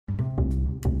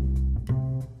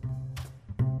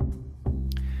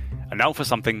now for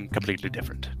something completely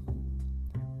different.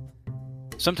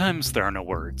 Sometimes there are no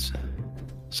words.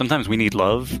 Sometimes we need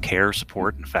love, care,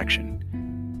 support, and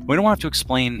affection. We don't have to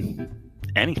explain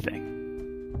anything.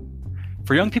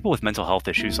 For young people with mental health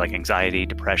issues like anxiety,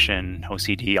 depression,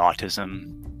 OCD,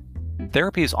 autism,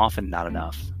 therapy is often not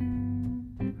enough.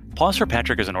 Paws for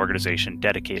Patrick is an organization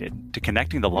dedicated to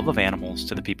connecting the love of animals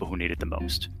to the people who need it the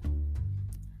most.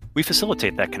 We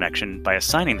facilitate that connection by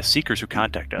assigning the seekers who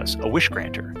contact us a wish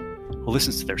granter who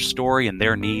listens to their story and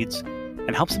their needs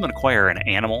and helps them acquire an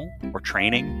animal or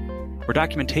training or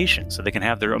documentation so they can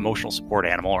have their emotional support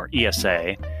animal or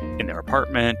ESA in their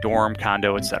apartment, dorm,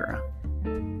 condo, etc.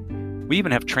 We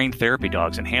even have trained therapy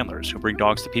dogs and handlers who bring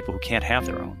dogs to people who can't have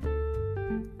their own.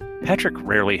 Patrick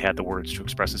rarely had the words to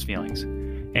express his feelings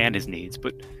and his needs,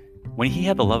 but when he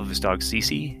had the love of his dog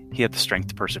Cece, he had the strength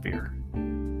to persevere.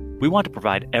 We want to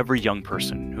provide every young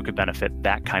person who could benefit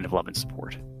that kind of love and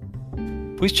support.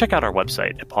 Please check out our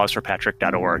website at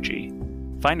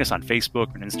pawsforpatrick.org. Find us on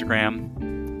Facebook and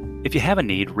Instagram. If you have a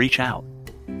need, reach out.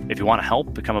 If you want to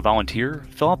help become a volunteer,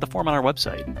 fill out the form on our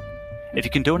website. If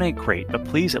you can donate, great, but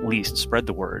please at least spread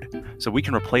the word so we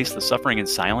can replace the suffering and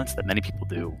silence that many people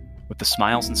do with the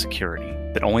smiles and security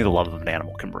that only the love of an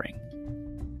animal can bring.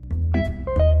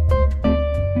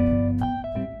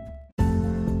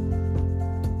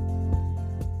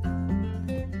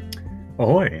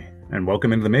 Ahoy, and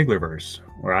welcome into the Meglerverse,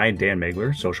 where I, Dan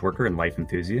Megler, social worker and life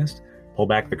enthusiast, pull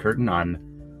back the curtain on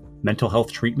mental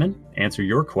health treatment, answer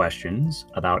your questions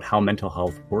about how mental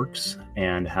health works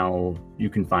and how you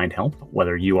can find help,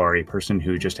 whether you are a person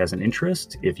who just has an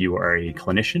interest, if you are a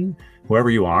clinician, whoever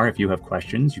you are. If you have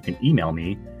questions, you can email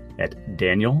me at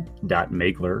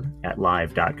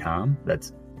daniel.megler@live.com.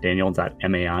 That's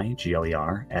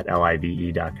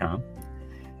daniel.maigler@live.com.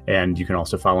 And you can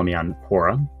also follow me on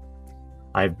Quora.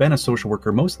 I've been a social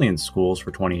worker mostly in schools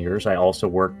for 20 years. I also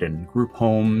worked in group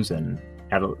homes and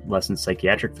adolescent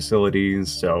psychiatric facilities,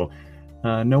 so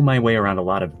know my way around a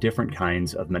lot of different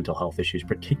kinds of mental health issues,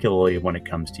 particularly when it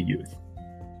comes to youth.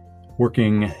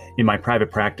 Working in my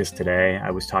private practice today,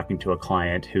 I was talking to a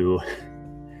client who,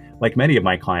 like many of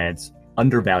my clients,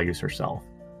 undervalues herself.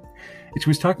 And she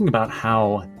was talking about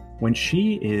how when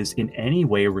she is in any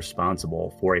way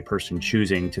responsible for a person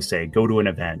choosing to, say, go to an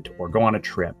event or go on a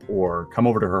trip or come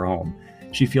over to her home,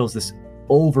 she feels this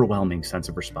overwhelming sense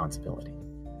of responsibility.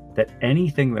 That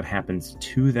anything that happens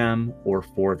to them or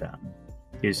for them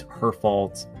is her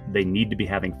fault, they need to be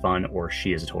having fun, or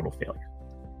she is a total failure.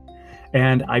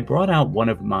 And I brought out one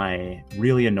of my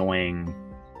really annoying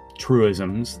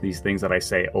truisms, these things that I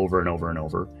say over and over and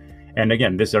over. And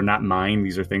again, these are not mine.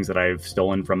 These are things that I've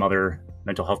stolen from other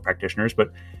mental health practitioners.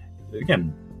 But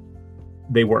again,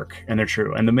 they work and they're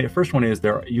true. And the first one is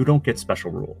you don't get special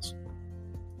rules.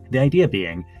 The idea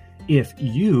being, if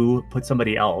you put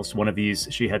somebody else, one of these,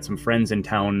 she had some friends in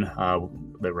town that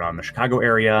were around the Chicago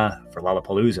area for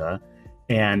Lollapalooza,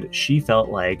 and she felt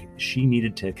like she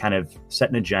needed to kind of set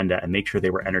an agenda and make sure they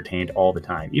were entertained all the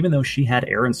time, even though she had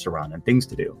errands to run and things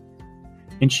to do.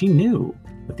 And she knew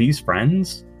that these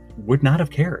friends would not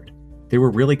have cared. They were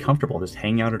really comfortable just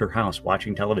hanging out at her house,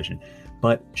 watching television,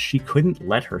 but she couldn't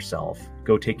let herself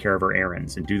go take care of her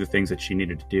errands and do the things that she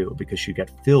needed to do because she got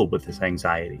filled with this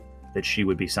anxiety that she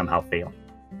would be somehow failing.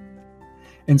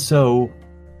 And so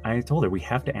I told her, we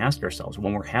have to ask ourselves,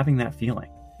 when we're having that feeling,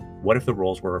 what if the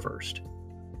roles were reversed?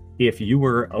 If you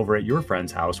were over at your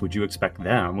friend's house, would you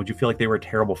feel like they were a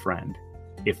terrible friend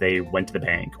if they went to the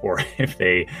bank or if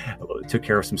they took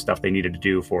care of some stuff they needed to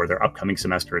do for their upcoming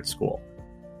semester at school?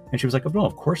 And she was like, oh, no,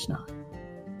 of course not.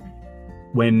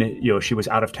 When, she was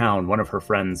out of town, one of her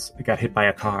friends got hit by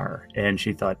a car and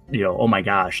she thought, oh my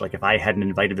gosh, like if I hadn't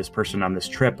invited this person on this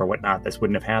trip or whatnot, this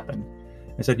wouldn't have happened.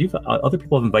 I said, other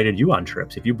people have invited you on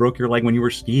trips. If you broke your leg when you were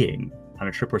skiing on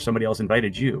a trip where somebody else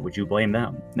invited you, would you blame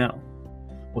them? No.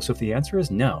 Well, so if the answer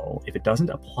is no, if it doesn't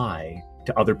apply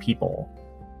to other people,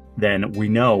 then we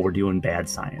know we're doing bad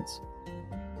science.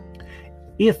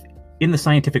 If in the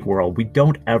scientific world, we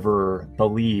don't ever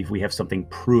believe we have something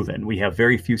proven. We have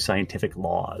very few scientific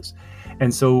laws.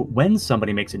 And so when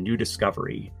somebody makes a new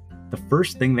discovery, the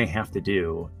first thing they have to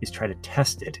do is try to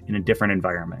test it in a different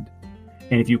environment.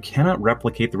 And if you cannot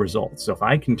replicate the results, so if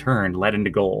I can turn lead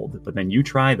into gold, but then you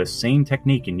try the same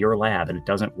technique in your lab and it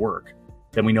doesn't work,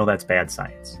 then we know that's bad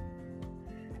science.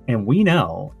 And we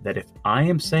know that if I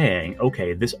am saying,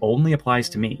 okay, this only applies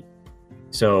to me,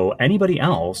 so anybody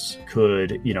else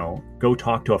could, go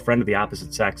talk to a friend of the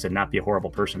opposite sex and not be a horrible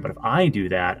person. But if I do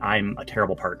that, I'm a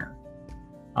terrible partner.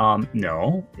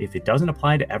 No, if it doesn't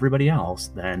apply to everybody else,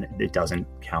 then it doesn't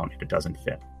count if it doesn't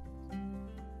fit.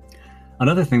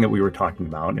 Another thing that we were talking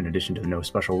about, in addition to no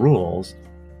special rules,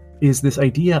 is this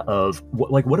idea of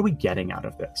what are we getting out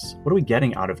of this? What are we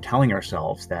getting out of telling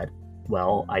ourselves that,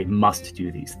 well, I must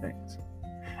do these things?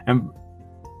 And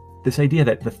this idea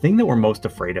that the thing that we're most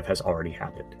afraid of has already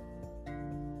happened.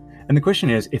 And the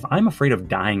question is, if I'm afraid of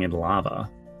dying in lava,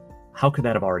 how could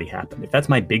that have already happened? If that's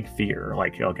my big fear,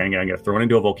 like, okay, I'm going to throw it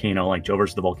into a volcano, like Joe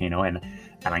versus the volcano, and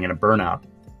I'm going to burn up.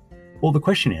 Well, the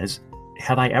question is,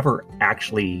 have I ever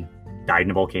actually died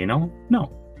in a volcano?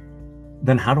 No.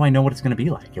 Then how do I know what it's going to be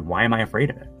like? And why am I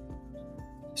afraid of it?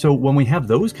 So when we have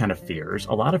those kind of fears,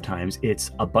 a lot of times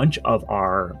it's a bunch of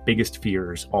our biggest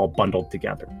fears all bundled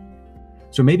together.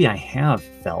 So maybe I have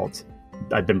felt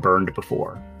I've been burned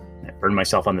before. I burned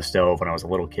myself on the stove when I was a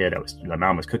little kid. My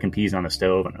mom was cooking peas on the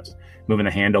stove and I was moving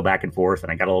the handle back and forth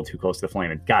and I got a little too close to the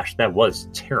flame. And gosh, that was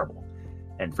terrible.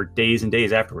 And for days and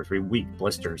days afterwards, for weak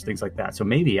blisters, things like that. So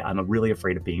maybe I'm really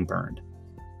afraid of being burned.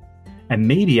 And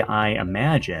maybe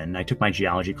I took my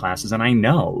geology classes and I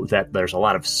know that there's a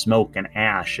lot of smoke and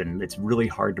ash and it's really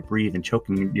hard to breathe and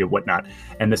choking, whatnot.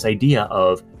 And this idea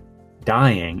of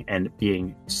dying and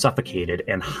being suffocated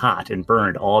and hot and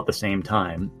burned all at the same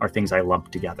time are things I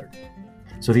lump together.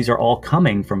 So these are all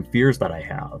coming from fears that I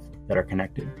have that are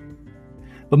connected.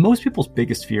 But most people's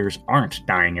biggest fears aren't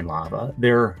dying in lava.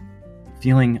 They're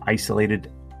feeling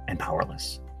isolated and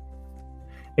powerless.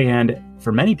 And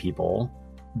for many people,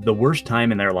 the worst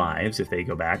time in their lives, if they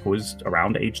go back, was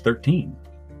around age 13.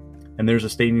 And there's a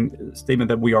statement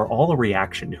that we are all a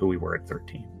reaction to who we were at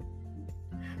 13.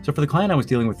 So for the client I was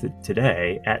dealing with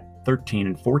today at 13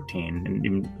 and 14 and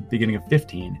even beginning of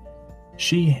 15,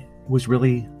 she was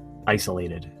really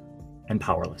isolated and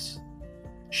powerless.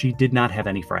 She did not have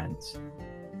any friends.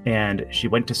 And she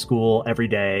went to school every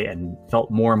day and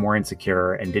felt more and more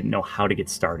insecure and didn't know how to get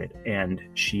started. And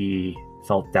she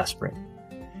felt desperate.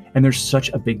 And there's such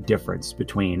a big difference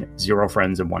between 0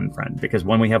 friends and 1 friend, because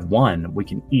when we have 1, we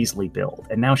can easily build.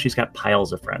 And now she's got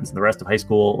piles of friends. And the rest of high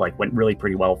school went really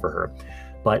pretty well for her.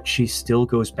 But she still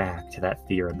goes back to that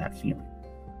fear and that feeling.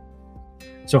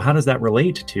 So how does that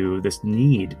relate to this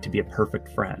need to be a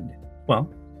perfect friend?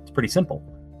 Well, it's pretty simple.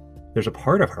 There's a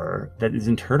part of her that has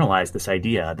internalized this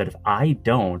idea that if I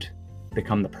don't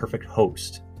become the perfect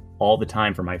host all the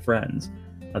time for my friends,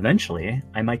 eventually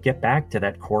I might get back to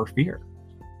that core fear.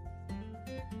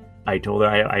 I told her,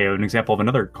 I have an example of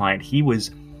another client. He was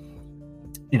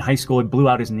in high school and blew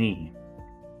out his knee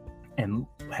and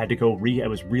had to go it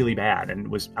was really bad and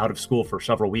was out of school for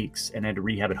several weeks and had to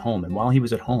rehab at home. And while he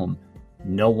was at home,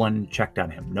 no one checked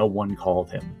on him. No one called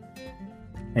him.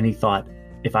 And he thought,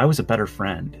 if I was a better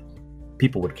friend,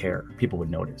 people would care. People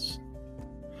would notice.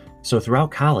 So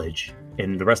throughout college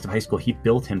and the rest of high school, he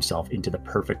built himself into the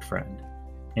perfect friend.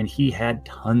 And he had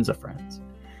tons of friends.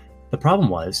 The problem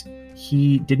was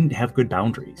he didn't have good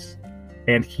boundaries.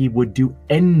 And he would do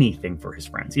anything for his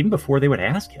friends, even before they would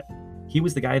ask him. He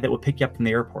was the guy that would pick you up from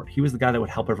the airport. He was the guy that would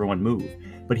help everyone move.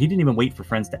 But he didn't even wait for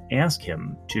friends to ask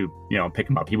him to, pick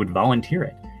him up. He would volunteer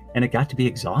it. And it got to be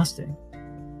exhausting.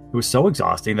 It was so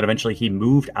exhausting that eventually he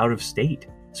moved out of state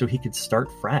so he could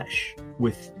start fresh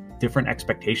with different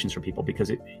expectations from people, because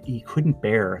he couldn't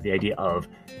bear the idea of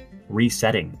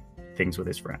resetting things with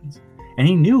his friends. And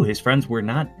he knew his friends were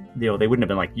not, they wouldn't have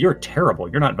been like, you're terrible.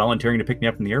 You're not volunteering to pick me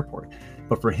up from the airport.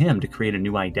 But for him to create a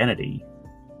new identity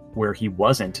where he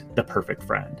wasn't the perfect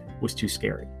friend was too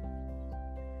scary.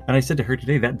 And I said to her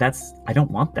today I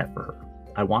don't want that for her.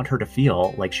 I want her to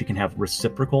feel like she can have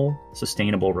reciprocal,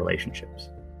 sustainable relationships.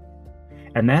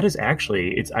 And that is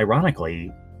actually, it's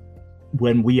ironically,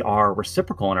 when we are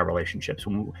reciprocal in our relationships,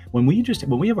 when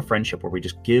we have a friendship where we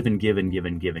just give and give and give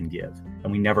and give and give,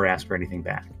 and we never ask for anything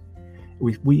back,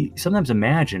 we sometimes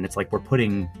imagine it's like we're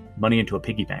putting money into a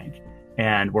piggy bank,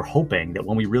 and we're hoping that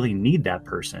when we really need that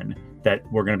person, that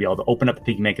we're going to be able to open up the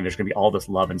piggy bank and there's going to be all this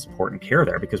love and support and care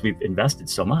there because we've invested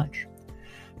so much.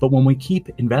 But when we keep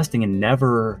investing and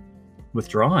never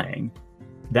withdrawing,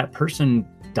 that person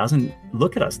doesn't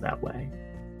look at us that way.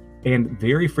 And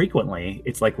very frequently,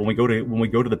 it's like when we go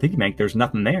to the piggy bank, there's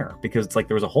nothing there because it's like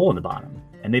there was a hole in the bottom.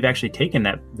 And they've actually taken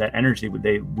that energy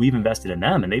we've invested in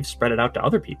them and they've spread it out to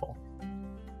other people.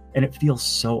 And it feels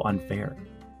so unfair.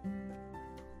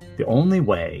 The only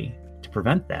way to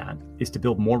prevent that is to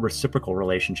build more reciprocal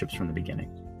relationships from the beginning.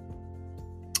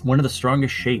 One of the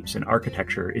strongest shapes in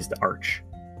architecture is the arch,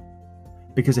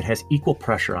 because it has equal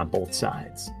pressure on both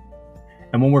sides.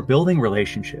 And when we're building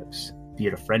relationships, be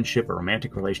it a friendship, a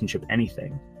romantic relationship,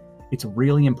 anything, it's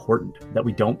really important that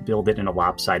we don't build it in a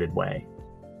lopsided way,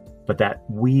 but that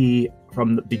we,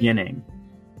 from the beginning,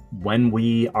 when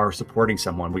we are supporting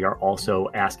someone, we are also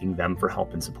asking them for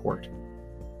help and support.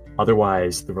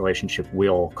 Otherwise, the relationship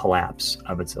will collapse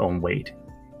of its own weight.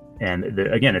 And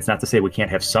again, it's not to say we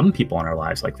can't have some people in our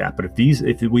lives like that, but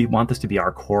if we want this to be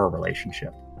our core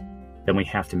relationship, then we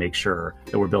have to make sure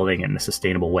that we're building it in a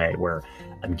sustainable way where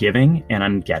I'm giving and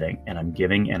I'm getting, and I'm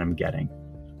giving and I'm getting,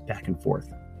 back and forth.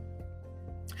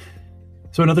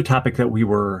 So another topic that we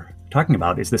were talking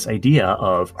about is this idea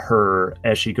of her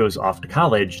as she goes off to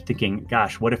college thinking,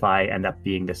 gosh, what if I end up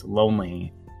being this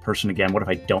lonely person again? What if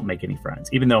I don't make any friends?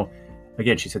 Even though,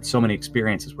 again, she's had so many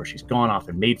experiences where she's gone off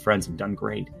and made friends and done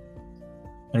great.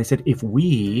 And I said,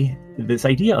 this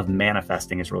idea of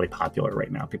manifesting is really popular right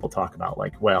now. People talk about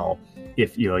like, well,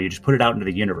 if you just put it out into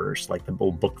the universe, like the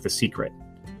old book, The Secret.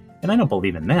 And I don't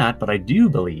believe in that, but I do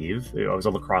believe, I was a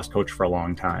lacrosse coach for a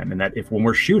long time, and that when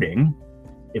we're shooting,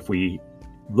 if we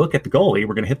look at the goalie,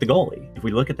 we're going to hit the goalie. If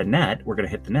we look at the net, we're going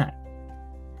to hit the net.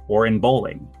 Or in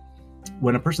bowling,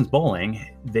 when a person's bowling,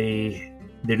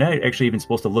 they're not actually even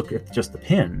supposed to look at just the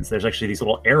pins. There's actually these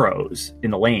little arrows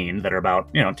in the lane that are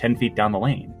about 10 feet down the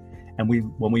lane. And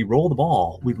when we roll the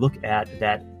ball, we look at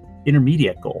that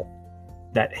intermediate goal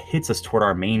that hits us toward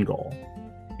our main goal.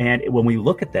 And when we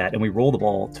look at that and we roll the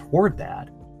ball toward that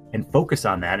and focus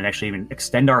on that and actually even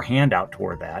extend our hand out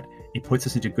toward that, it puts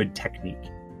us into good technique.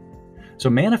 So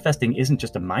manifesting isn't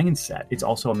just a mindset, it's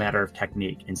also a matter of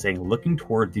technique and saying, looking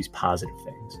toward these positive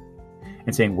things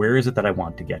and saying, where is it that I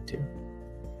want to get to?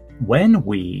 When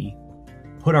we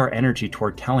put our energy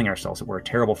toward telling ourselves that we're a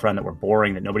terrible friend, that we're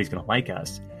boring, that nobody's going to like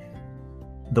us,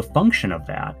 the function of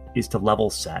that is to level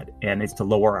set and it's to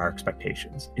lower our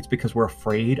expectations. It's because we're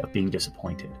afraid of being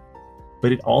disappointed.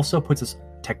 But it also puts us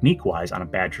technique-wise on a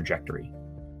bad trajectory.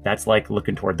 That's like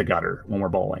looking toward the gutter when we're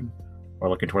bowling or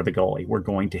looking toward the goalie. We're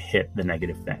going to hit the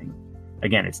negative thing.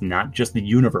 Again, it's not just the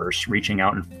universe reaching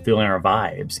out and feeling our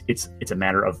vibes. It's a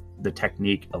matter of the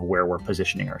technique of where we're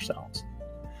positioning ourselves.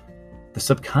 The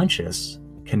subconscious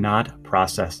cannot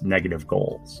process negative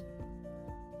goals.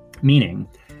 Meaning,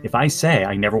 if I say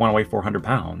I never want to weigh 400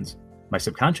 pounds, my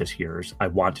subconscious hears I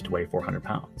want to weigh 400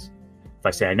 pounds. If I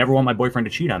say I never want my boyfriend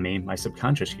to cheat on me, my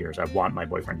subconscious hears I want my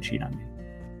boyfriend to cheat on me.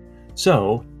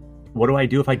 So, what do I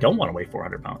do if I don't want to weigh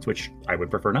 400 pounds, which I would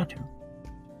prefer not to?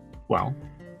 Well,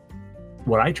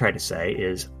 what I try to say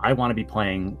is I want to be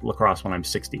playing lacrosse when I'm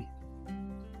 60.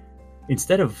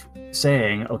 Instead of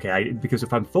saying, because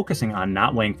if I'm focusing on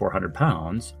not weighing 400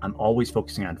 pounds, I'm always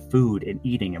focusing on food and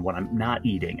eating and what I'm not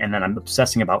eating, and then I'm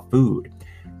obsessing about food.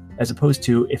 As opposed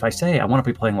to if I say I want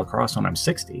to be playing lacrosse when I'm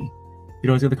 60,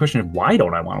 it's the question of why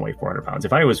don't I want to weigh 400 pounds?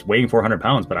 If I was weighing 400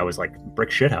 pounds, but I was like brick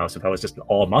shithouse, if I was just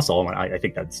all muscle, I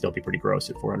think that'd still be pretty gross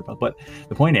at 400 pounds. But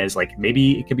the point is, like,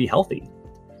 maybe it could be healthy.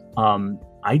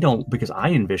 I don't, because I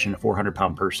envision a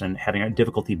 400-pound person having a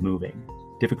difficulty moving,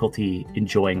 difficulty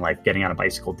enjoying life, getting on a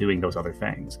bicycle, doing those other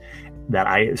things.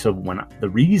 The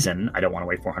reason I don't want to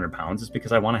weigh 400 pounds is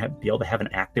because I want to be able to have an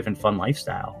active and fun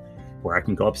lifestyle where I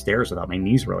can go upstairs without my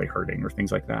knees really hurting or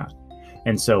things like that.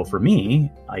 And so for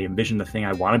me, I envision the thing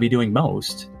I want to be doing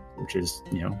most, which is,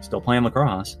 still playing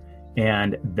lacrosse.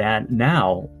 And that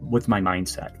now, what's my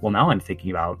mindset? Well, now I'm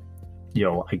thinking about,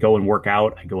 I go and work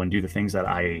out, I go and do the things that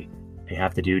I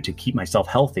have to do to keep myself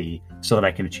healthy so that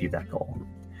I can achieve that goal.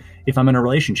 If I'm in a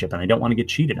relationship and I don't want to get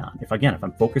cheated on, if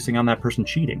I'm focusing on that person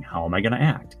cheating, how am I going to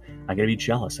act? I'm going to be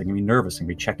jealous. I'm going to be nervous. I'm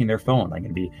going to be checking their phone. I'm going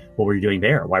to be, what were you doing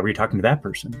there? Why were you talking to that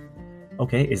person?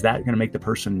 Okay, is that going to make the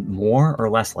person more or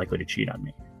less likely to cheat on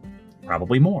me?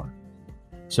 Probably more.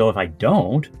 So if I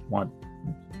don't want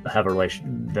to have a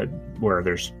relation where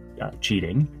there's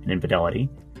cheating and infidelity,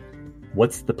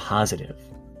 what's the positive?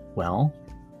 Well,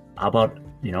 how about,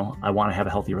 I want to have a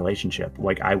healthy relationship.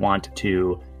 Like, I want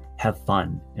to have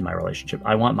fun in my relationship.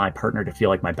 I want my partner to feel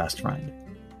like my best friend.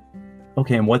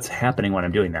 Okay, and what's happening when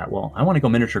I'm doing that? Well, I want to go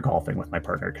miniature golfing with my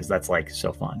partner because that's like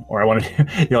so fun. Or I want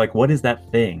to do, what is that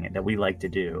thing that we like to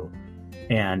do?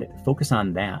 And focus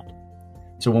on that.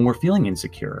 So when we're feeling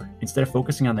insecure, instead of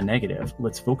focusing on the negative,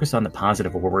 let's focus on the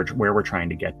positive of where we're trying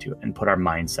to get to and put our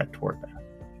mindset toward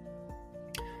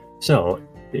that. So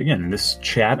again, in this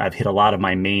chat, I've hit a lot of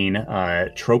my main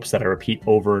tropes that I repeat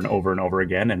over and over and over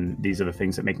again. And these are the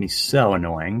things that make me so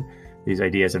annoying. These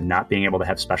ideas of not being able to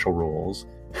have special rules,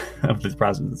 of the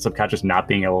process, the subconscious not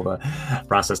being able to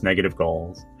process negative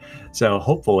goals. So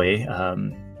hopefully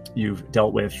you've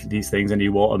dealt with these things, and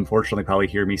you will unfortunately probably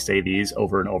hear me say these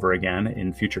over and over again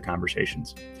in future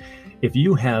conversations. If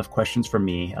you have questions for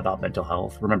me about mental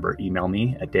health, remember, email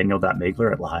me at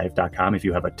daniel.magler@live.com. If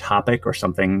you have a topic or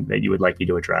something that you would like me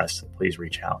to address, please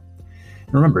reach out.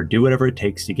 And remember, do whatever it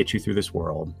takes to get you through this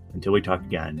world. Until we talk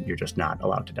again, you're just not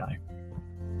allowed to die.